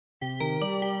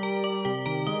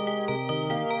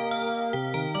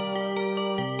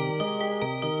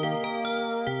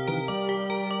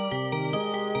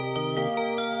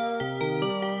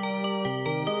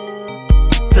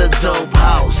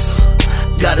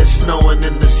Got it snowing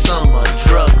in the summer,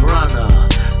 drug runner.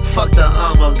 Fuck the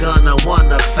armor, gonna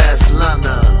wanna fast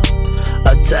runner.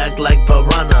 Attack like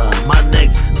piranha. My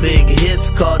next big hit's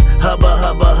called Hubba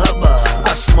Hubba Hubba.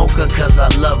 I smoke her cause I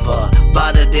love her,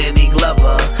 by the Danny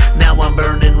Glover. Now I'm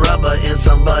burning rubber in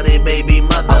somebody baby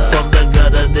mother. I'm from the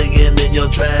gutter digging in your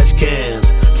trash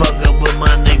cans. Fuck up with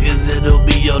my niggas, it'll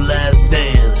be your last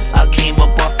dance. I came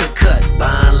up off the cut,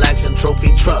 buying lax and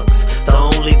trophy trucks. The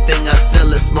only thing I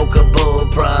sell is smokable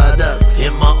products.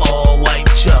 In my all white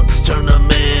chucks, turn a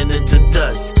man into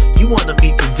dust. You wanna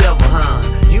meet the devil, huh?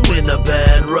 You in a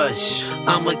bad rush.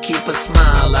 I'ma keep a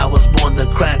smile, I was born the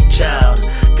crack child.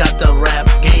 Got the rap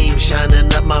game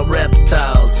shining up my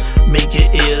reptiles. Make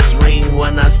your ears ring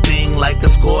when I sting like a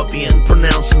scorpion.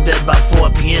 Pronounce him dead by 4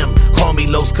 p.m. Call me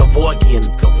Los Kevorkian.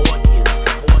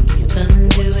 Some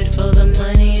do it for the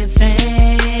money and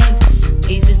fame.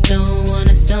 He just don't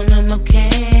wanna sound them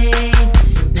okay.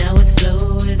 Now his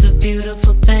flow is a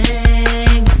beautiful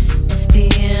thing.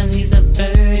 SPM, he's a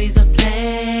bird, he's a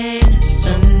plane.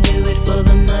 Some do it for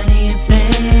the money and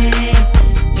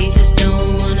fame. He just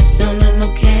don't wanna sound them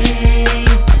okay.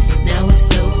 Now his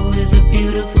flow is a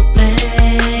beautiful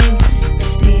thing.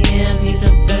 SPM, he's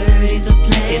a bird, he's a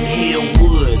plane. In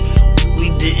Hillwood, we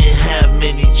didn't have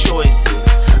many choices.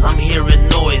 I'm hearing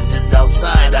noises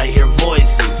outside, I hear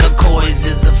voices. The Coys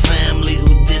is a family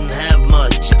who didn't have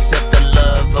much except the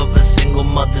love of a single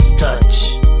mother's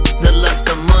touch. The lust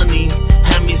of money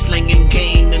had me slinging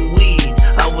cane and weed.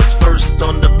 I was first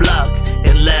on the block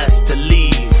and last to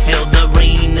leave. Feel the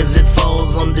rain as it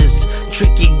falls on this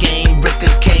tricky game. Brick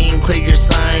of cane, clear your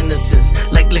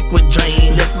sinuses like liquid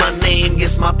drain. Lift my name,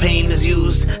 guess my pain is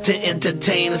used to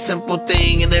entertain. A simple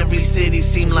thing in every city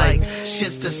seem like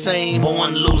shit's the same.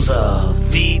 Born loser,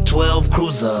 V12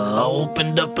 cruiser. I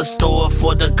opened up a store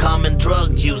for the common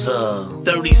drug user.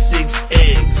 36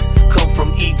 eggs come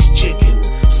from each chicken.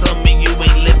 Some of you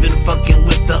ain't living, fucking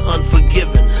with the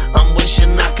unforgiven. I'm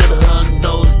wishing I could hug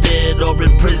those dead or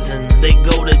in prison. They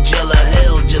go to jail or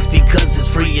hell just because it's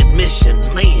free admission.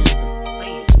 Man.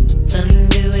 Some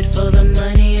do it for the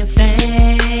money and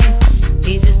fame.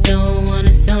 He just don't wanna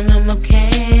sound them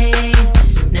okay.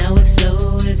 Now his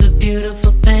flow is a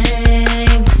beautiful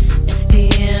thing.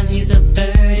 SPM, he's a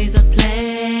bird, he's a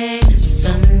plane.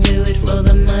 Some do it for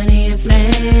the money and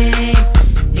fame.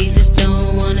 He just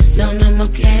don't wanna sound them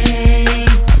okay.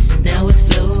 Now his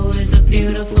flow is a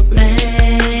beautiful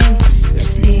thing.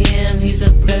 SPM, he's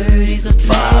a bird, he's a plane.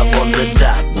 5 on the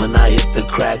dot when I hit the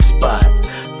crack spot.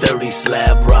 30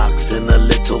 slab rocks in a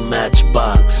little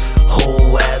matchbox.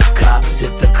 Whole ass cops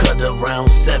hit the cut around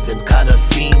 7. Caught a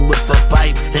fiend with a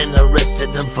pipe and arrested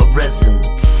him for resin.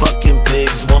 Fucking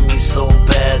pigs want me so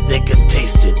bad they can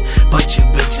taste it, but you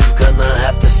bitches gonna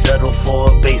have to settle for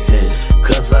a base hit.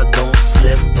 Cause I don't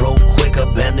slip, broke quick,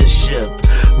 abandon ship.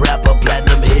 Rap a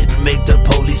platinum hit and make the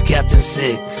police captain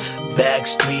sick.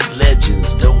 Backstreet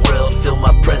legends, the world feel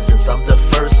my presence. I'm the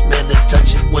first man to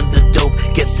touch it when the dope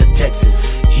gets to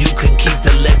Texas. You can keep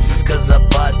the Lexus cause I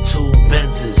bought 2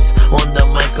 Benzes. On the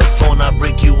microphone I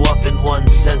break you off in 1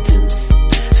 sentence.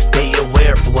 Stay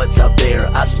aware for what's out there,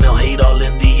 I smell hate all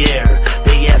in the air.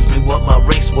 They asked me what my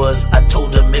race was, I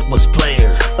told them it was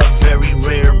player. A very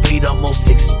rare breed, almost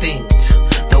extinct.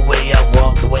 The way I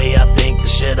walk, the way I think, the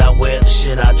shit I wear, the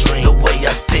shit I drink, the way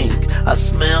I stink. I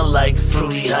smell like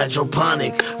fruity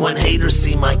hydroponic. When haters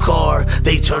see my car,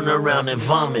 they turn around and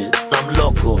vomit. I'm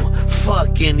local,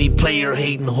 fuck any player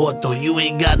hating Joto. You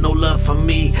ain't got no love for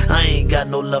me, I ain't got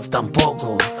no love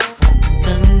tampoco.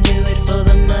 Some do it for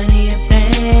the money and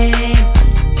fame.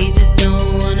 He just don't